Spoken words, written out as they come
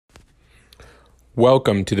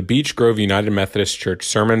Welcome to the Beech Grove United Methodist Church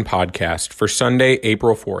Sermon Podcast for Sunday,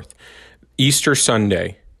 April 4th, Easter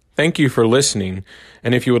Sunday. Thank you for listening,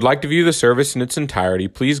 and if you would like to view the service in its entirety,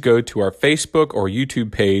 please go to our Facebook or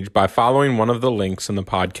YouTube page by following one of the links in the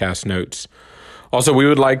podcast notes. Also, we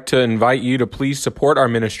would like to invite you to please support our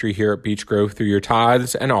ministry here at Beech Grove through your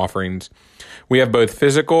tithes and offerings. We have both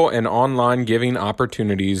physical and online giving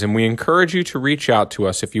opportunities, and we encourage you to reach out to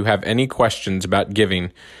us if you have any questions about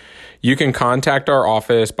giving. You can contact our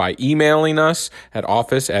office by emailing us at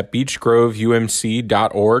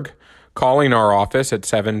office@beechgroveumc.org, calling our office at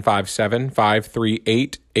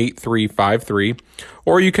 757-538-8353,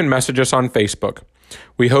 or you can message us on Facebook.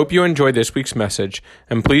 We hope you enjoy this week's message,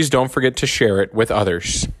 and please don't forget to share it with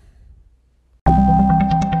others.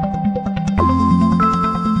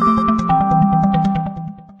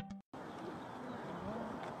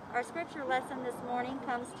 Our scripture lesson this morning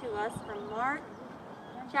comes to us from Mark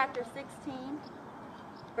chapter 16,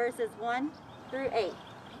 verses 1 through 8.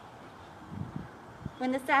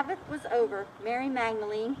 When the Sabbath was over, Mary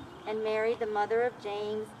Magdalene and Mary, the mother of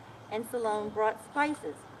James and Salome, brought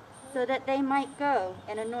spices so that they might go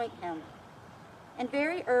and anoint him. And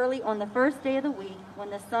very early on the first day of the week, when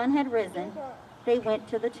the sun had risen, they went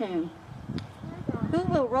to the tomb. "Who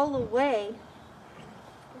will roll away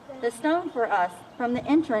the stone for us from the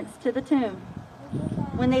entrance to the tomb?"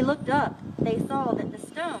 When they looked up, they saw that the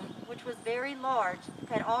stone, which was very large,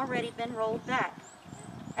 had already been rolled back.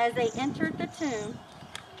 As they entered the tomb,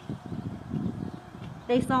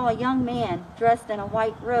 they saw a young man dressed in a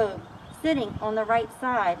white robe sitting on the right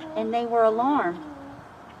side, and they were alarmed.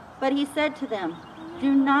 But he said to them,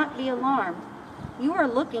 "Do not be alarmed. You are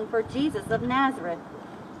looking for Jesus of Nazareth,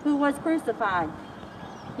 who was crucified.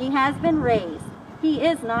 He has been raised. He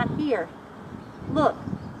is not here. Look,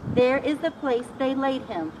 there is the place they laid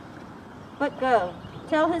him. But go,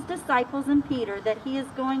 tell his disciples and Peter that he is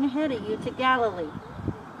going ahead of you to Galilee.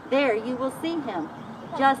 There you will see him,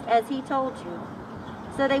 just as he told you."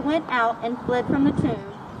 So they went out and fled from the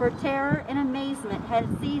tomb, for terror and amazement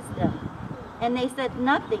had seized them. And they said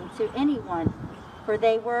nothing to anyone, for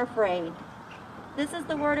they were afraid. This is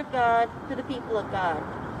the word of God to the people of God.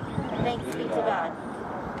 Thanks be to God.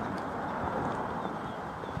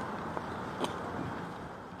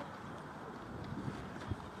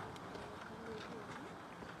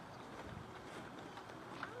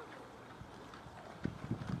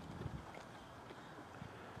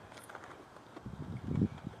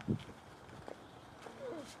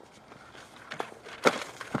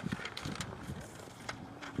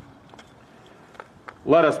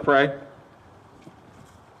 Let us pray.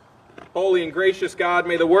 Holy and gracious God,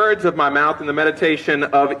 may the words of my mouth and the meditation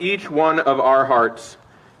of each one of our hearts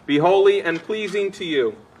be holy and pleasing to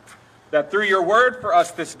you, that through your word for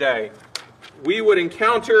us this day, we would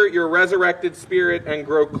encounter your resurrected Spirit and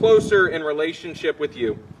grow closer in relationship with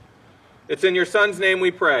you. It's in your Son's name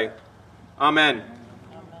we pray. Amen.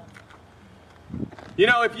 You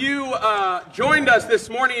know, if you joined us this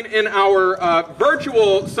morning in our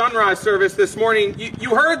virtual sunrise service this morning,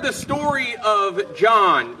 you heard the story of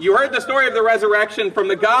John. You heard the story of the resurrection from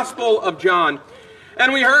the Gospel of John.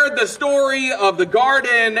 And we heard the story of the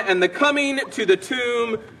garden and the coming to the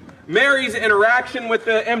tomb, Mary's interaction with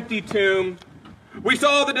the empty tomb. We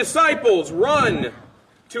saw the disciples run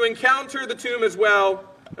to encounter the tomb as well.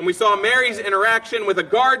 And we saw Mary's interaction with a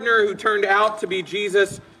gardener who turned out to be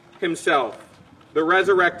Jesus himself, the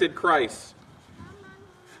resurrected Christ.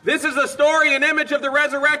 This is a story, an image of the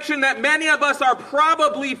resurrection that many of us are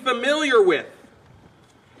probably familiar with.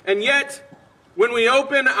 And yet, when we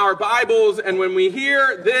open our Bibles and when we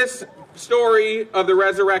hear this story of the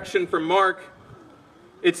resurrection from Mark,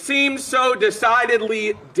 it seems so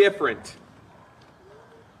decidedly different.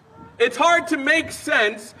 It's hard to make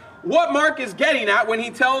sense what Mark is getting at when he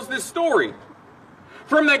tells this story.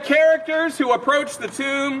 From the characters who approach the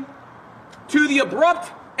tomb to the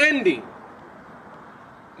abrupt ending,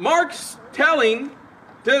 Mark's telling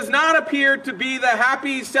does not appear to be the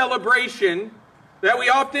happy celebration that we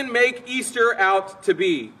often make Easter out to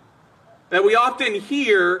be, that we often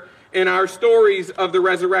hear in our stories of the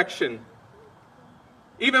resurrection.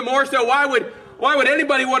 Even more so, why would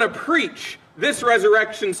anybody want to preach this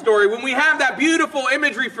resurrection story when we have that beautiful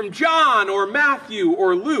imagery from John or Matthew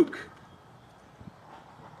or Luke?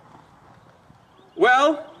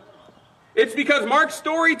 Well, it's because Mark's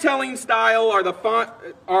storytelling style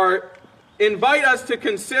invite us to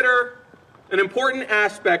consider an important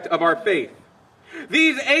aspect of our faith.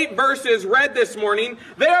 These 8 verses read this morning,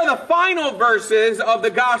 they are the final verses of the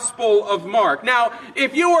Gospel of Mark. Now,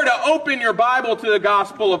 if you were to open your Bible to the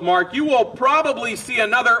Gospel of Mark, you will probably see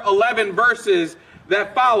another 11 verses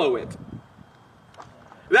that follow it.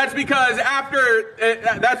 That's because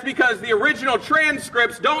the original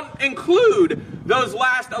transcripts don't include those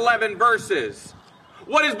last 11 verses.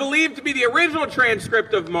 What is believed to be the original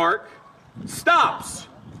transcript of Mark stops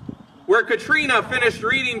where Katrina finished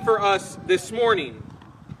reading for us this morning.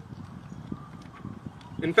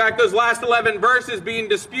 In fact, those last 11 verses being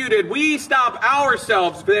disputed, we stop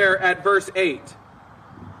ourselves there at verse 8.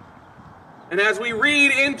 And as we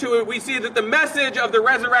read into it, we see that the message of the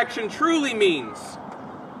resurrection truly means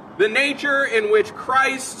the nature in which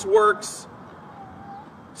Christ's works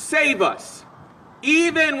save us,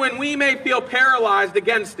 even when we may feel paralyzed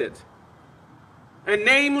against it. And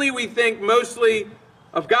namely, we think mostly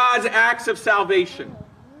of God's acts of salvation,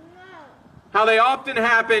 how they often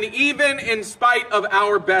happen even in spite of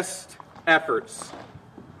our best efforts.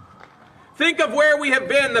 Think of where we have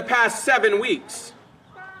been the past 7 weeks.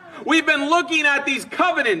 We've been looking at these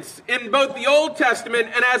covenants in both the Old Testament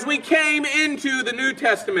and as we came into the New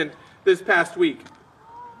Testament this past week.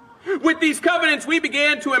 With these covenants, we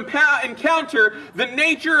began to encounter the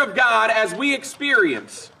nature of God as we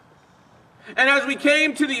experience. And as we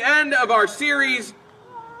came to the end of our series,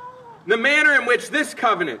 the manner in which this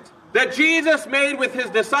covenant that Jesus made with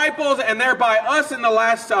his disciples and thereby us in the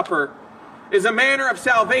Last Supper is a manner of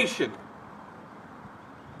salvation.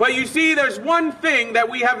 But you see, there's one thing that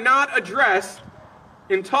we have not addressed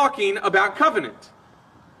in talking about covenant.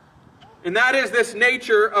 And that is this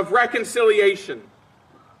nature of reconciliation.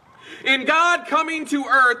 In God coming to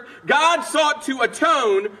earth, God sought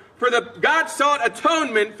atonement for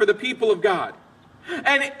the people of God.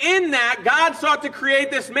 And in that, God sought to create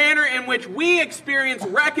this manner in which we experience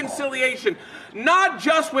reconciliation, not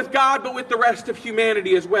just with God, but with the rest of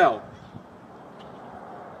humanity as well.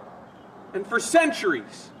 And for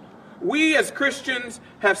centuries, we as Christians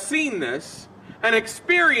have seen this and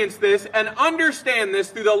experienced this and understand this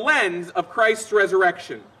through the lens of Christ's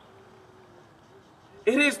resurrection.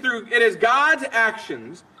 It is God's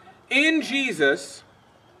actions in Jesus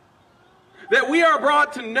that we are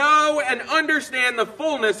brought to know and understand the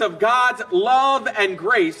fullness of God's love and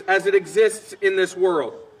grace as it exists in this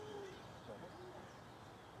world.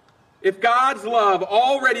 If God's love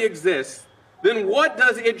already exists, then what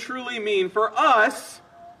does it truly mean for us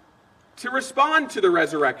to respond to the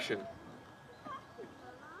resurrection?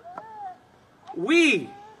 We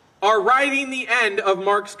are writing the end of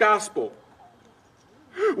Mark's gospel.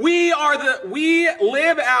 We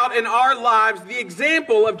live out in our lives the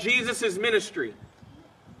example of Jesus' ministry.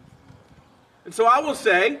 And so I will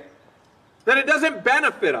say that it doesn't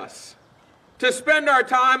benefit us to spend our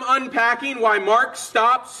time unpacking why Mark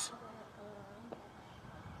stops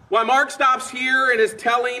here in his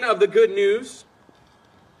telling of the good news.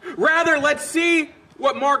 Rather, let's see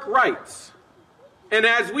what Mark writes. And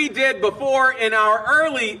as we did before in our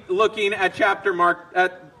early looking at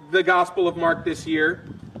the Gospel of Mark this year,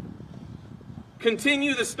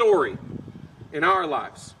 continue the story in our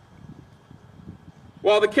lives.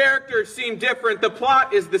 While the characters seem different, the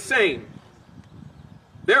plot is the same.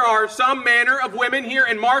 There are some manner of women here.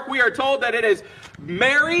 In Mark, we are told that it is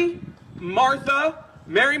Mary, Martha,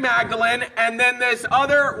 Mary Magdalene, and then this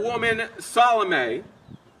other woman, Salome.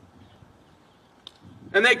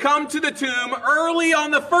 And they come to the tomb early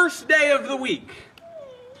on the first day of the week.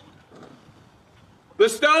 The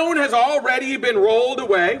stone has already been rolled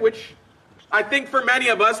away, which I think for many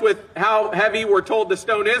of us, with how heavy we're told the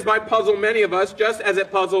stone is, might puzzle many of us, just as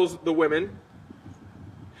it puzzles the women.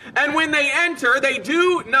 And when they enter, they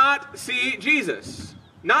do not see Jesus.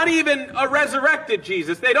 Not even a resurrected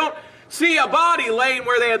Jesus. They don't see a body laying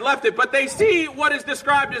where they had left it, but they see what is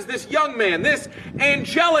described as this young man, this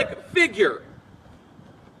angelic figure.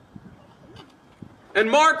 And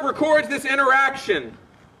Mark records this interaction.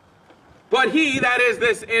 But he, that is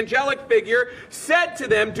this angelic figure, said to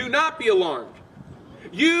them, "Do not be alarmed.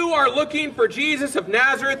 You are looking for Jesus of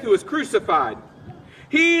Nazareth who was crucified.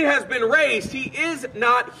 He has been raised. He is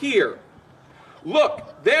not here.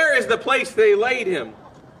 Look, there is the place they laid him.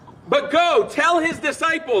 But go, tell his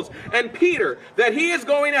disciples and Peter that he is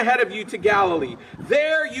going ahead of you to Galilee.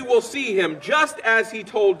 There you will see him, just as he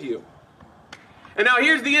told you." And now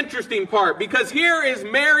here's the interesting part, because here is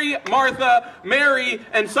Mary, Martha, Mary,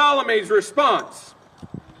 and Salome's response.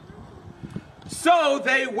 So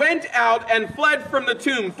they went out and fled from the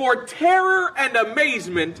tomb, for terror and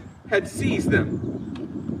amazement had seized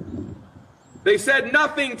them. They said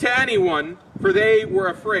nothing to anyone, for they were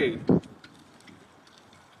afraid.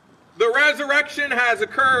 The resurrection has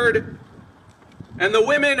occurred, and the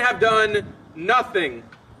women have done nothing.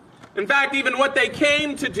 In fact, even what they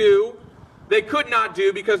came to do, they could not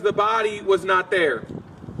do because the body was not there.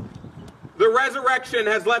 The resurrection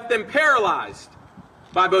has left them paralyzed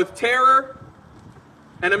by both terror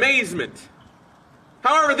and amazement.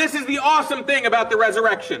 However, this is the awesome thing about the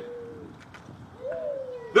resurrection.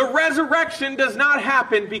 The resurrection does not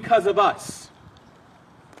happen because of us.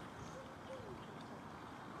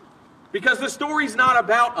 Because the story's not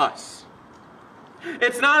about us.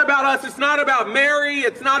 It's not about us. It's not about Mary.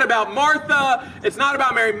 It's not about Martha. It's not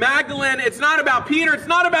about Mary Magdalene. It's not about Peter. It's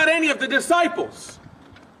not about any of the disciples.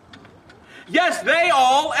 Yes, they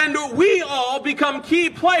all and we all become key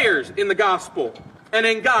players in the gospel and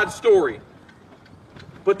in God's story.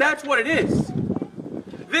 But that's what it is.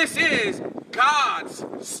 This is God's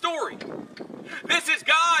story. This is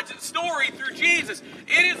God's story through Jesus.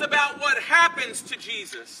 It is about what happens to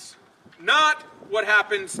Jesus, not what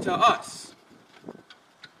happens to us.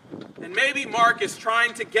 And maybe Mark is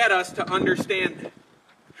trying to get us to understand that.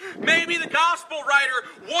 Maybe the gospel writer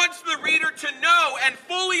wants the reader to know and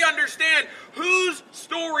fully understand whose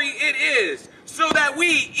story it is, so that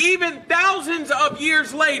we, even thousands of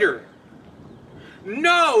years later,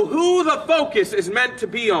 know who the focus is meant to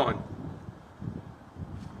be on.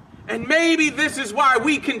 And maybe this is why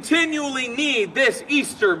we continually need this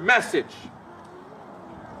Easter message.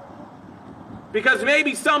 Because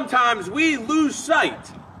maybe sometimes we lose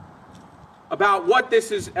sight about what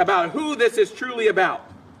this is, about who this is truly about,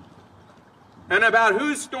 and about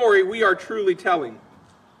whose story we are truly telling.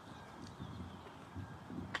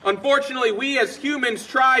 Unfortunately, we as humans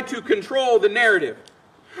try to control the narrative.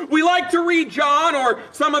 We like to read John or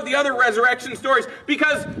some of the other resurrection stories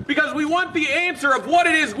because we want the answer of what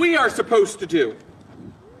it is we are supposed to do.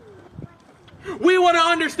 We want to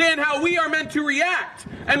understand how we are meant to react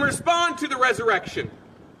and respond to the resurrection.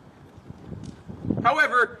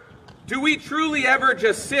 However, do we truly ever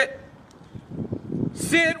just sit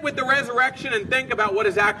with the resurrection and think about what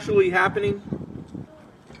is actually happening?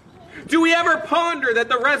 Do we ever ponder that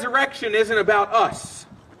the resurrection isn't about us?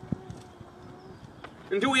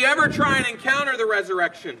 And do we ever try and encounter the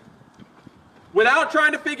resurrection without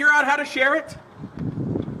trying to figure out how to share it?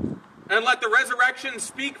 And let the resurrection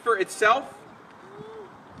speak for itself?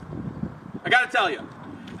 I got to tell you,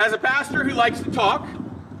 as a pastor who likes to talk,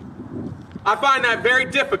 I find that very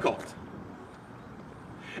difficult.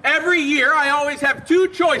 Every year, I always have two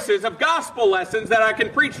choices of gospel lessons that I can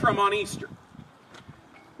preach from on Easter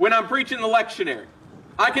when I'm preaching the lectionary.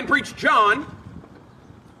 I can preach John,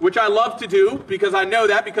 which I love to do because I know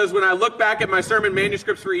that, because when I look back at my sermon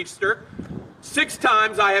manuscripts for Easter, 6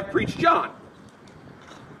 times I have preached John.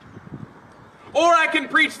 Or I can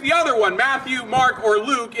preach the other one, Matthew, Mark, or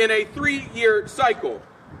Luke, in a 3-year cycle.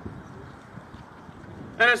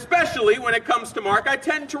 And especially when it comes to Mark, I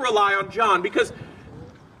tend to rely on John because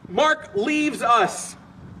Mark leaves us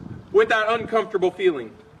with that uncomfortable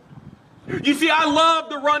feeling. You see, I love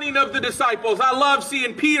the running of the disciples. I love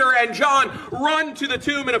seeing Peter and John run to the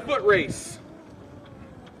tomb in a foot race.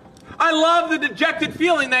 I love the dejected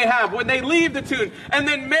feeling they have when they leave the tomb, and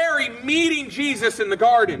then Mary meeting Jesus in the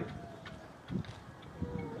garden.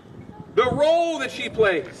 The role that she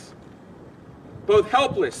plays, both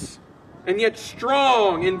helpless and yet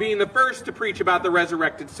strong in being the first to preach about the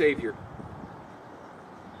resurrected Savior.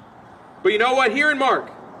 But you know what? Here in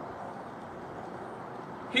Mark,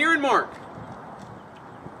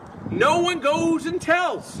 no one goes and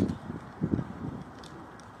tells.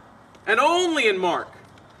 And only in Mark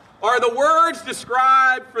are the words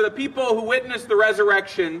described for the people who witnessed the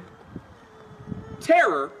resurrection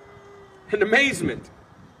terror and amazement.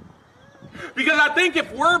 Because I think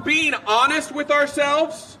if we're being honest with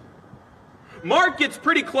ourselves, Mark gets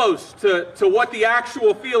pretty close to what the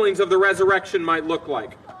actual feelings of the resurrection might look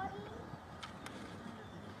like.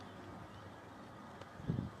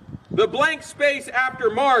 The blank space after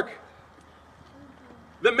Mark,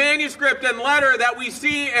 the manuscript and letter that we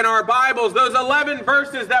see in our Bibles, those 11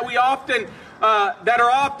 verses that we often that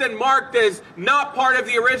are often marked as not part of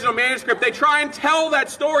the original manuscript, they try and tell that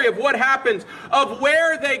story of what happens, of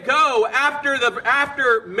where they go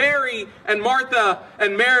after Mary and Martha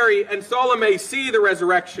and Mary and Salome see the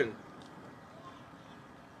resurrection.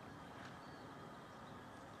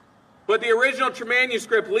 But the original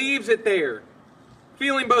manuscript leaves it there,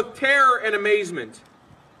 feeling both terror and amazement.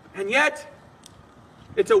 And yet,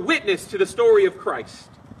 it's a witness to the story of Christ.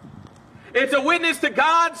 It's a witness to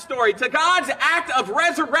God's story, to God's act of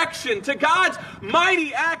resurrection, to God's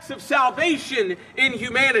mighty acts of salvation in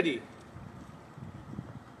humanity.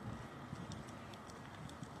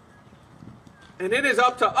 And it is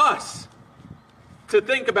up to us to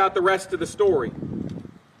think about the rest of the story.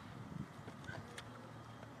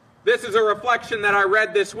 This is a reflection that I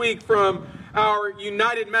read this week from our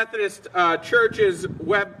United Methodist Church's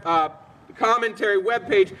commentary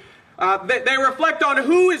webpage. They reflect on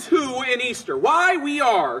who is who in Easter, why we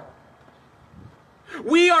are.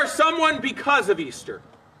 We are someone because of Easter.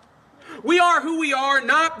 We are who we are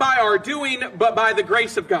not by our doing, but by the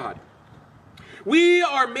grace of God. We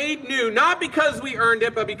are made new, not because we earned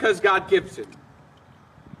it, but because God gives it.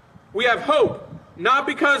 We have hope, not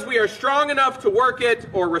because we are strong enough to work it,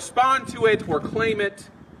 or respond to it, or claim it.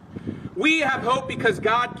 We have hope because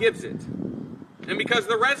God gives it. And because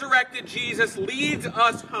the resurrected Jesus leads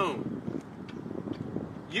us home.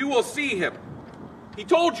 You will see him. He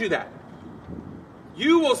told you that.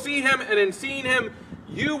 You will see him, and in seeing him,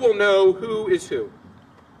 you will know who is who.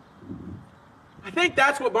 I think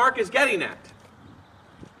that's what Mark is getting at.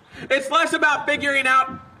 It's less about figuring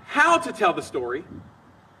out how to tell the story,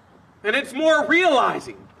 and it's more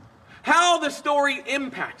realizing how the story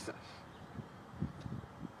impacts us.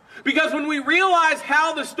 Because when we realize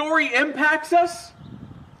how the story impacts us,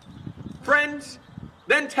 friends,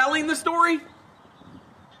 then telling the story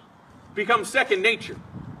becomes second nature.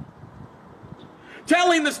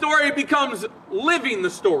 Telling the story becomes living the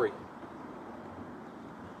story.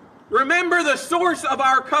 Remember the source of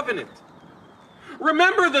our covenant.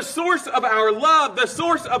 Remember the source of our love, the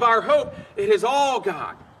source of our hope. It is all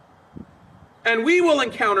God. And we will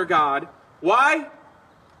encounter God. Why?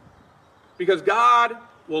 Because God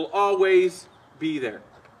will always be there.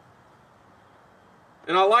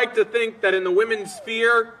 And I like to think that in the women's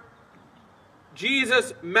sphere,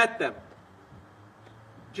 Jesus met them.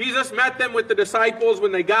 Jesus met them with the disciples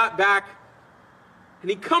when they got back, and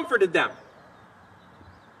he comforted them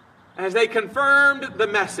as they confirmed the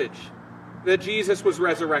message that Jesus was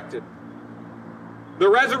resurrected. The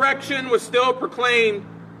resurrection was still proclaimed,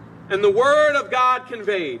 and the word of God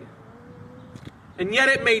conveyed. And yet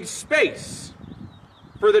it made space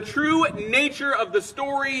for the true nature of the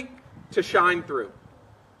story to shine through.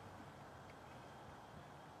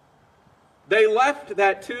 They left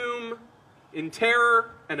that tomb in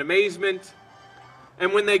terror and amazement,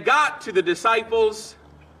 and when they got to the disciples,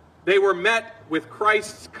 they were met with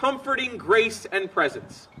Christ's comforting grace and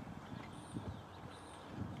presence.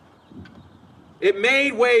 It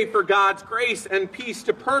made way for God's grace and peace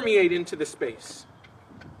to permeate into the space.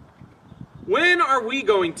 When are we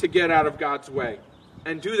going to get out of God's way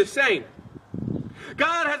and do the same?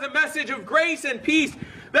 God has a message of grace and peace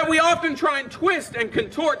that we often try and twist and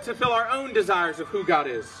contort to fill our own desires of who God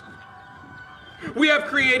is. We have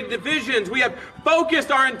created divisions. We have focused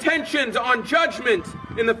our intentions on judgment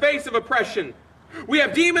in the face of oppression. We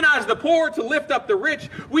have demonized the poor to lift up the rich.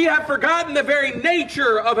 We have forgotten the very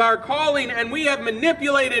nature of our calling, and we have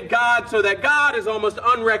manipulated God so that God is almost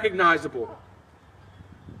unrecognizable.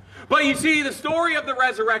 But you see, the story of the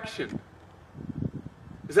resurrection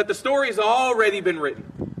is that the story has already been written.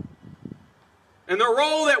 And the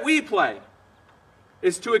role that we play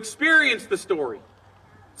is to experience the story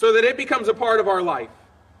so that it becomes a part of our life.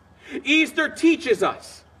 Easter teaches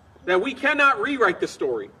us that we cannot rewrite the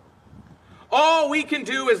story. All we can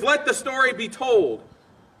do is let the story be told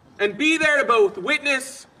and be there to both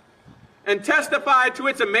witness and testify to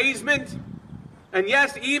its amazement and,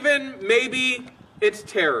 yes, even maybe its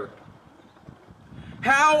terror.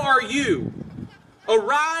 How are you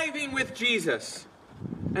arriving with Jesus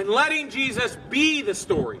and letting Jesus be the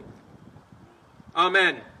story?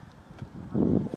 Amen.